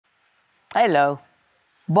Hello.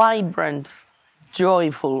 Vibrant,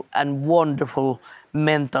 joyful and wonderful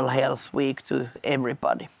mental health week to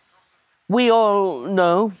everybody. We all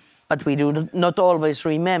know, but we do not always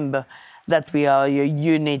remember, that we are a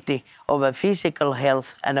unity of a physical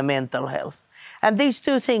health and a mental health. And these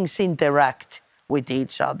two things interact with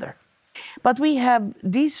each other. But we have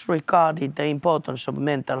disregarded the importance of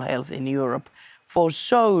mental health in Europe for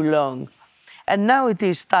so long. And now it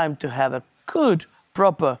is time to have a good,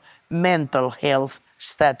 proper mental health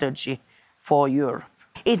strategy for Europe.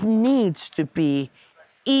 It needs to be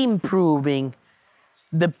improving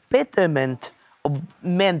the betterment of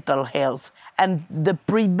mental health and the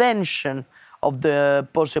prevention of the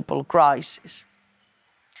possible crisis.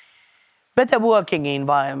 Better working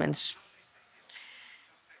environments,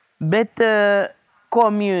 better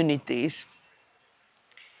communities,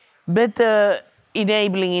 better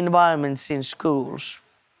enabling environments in schools.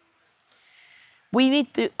 We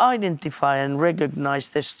need to identify and recognize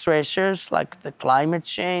the stressors like the climate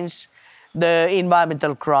change, the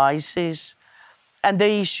environmental crisis, and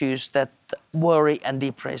the issues that worry and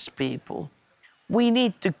depress people. We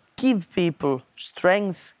need to give people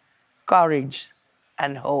strength, courage,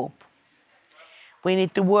 and hope. We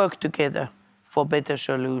need to work together for better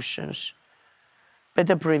solutions,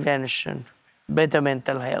 better prevention, better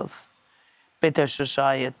mental health, better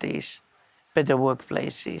societies, better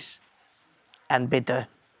workplaces, and better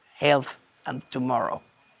health and tomorrow.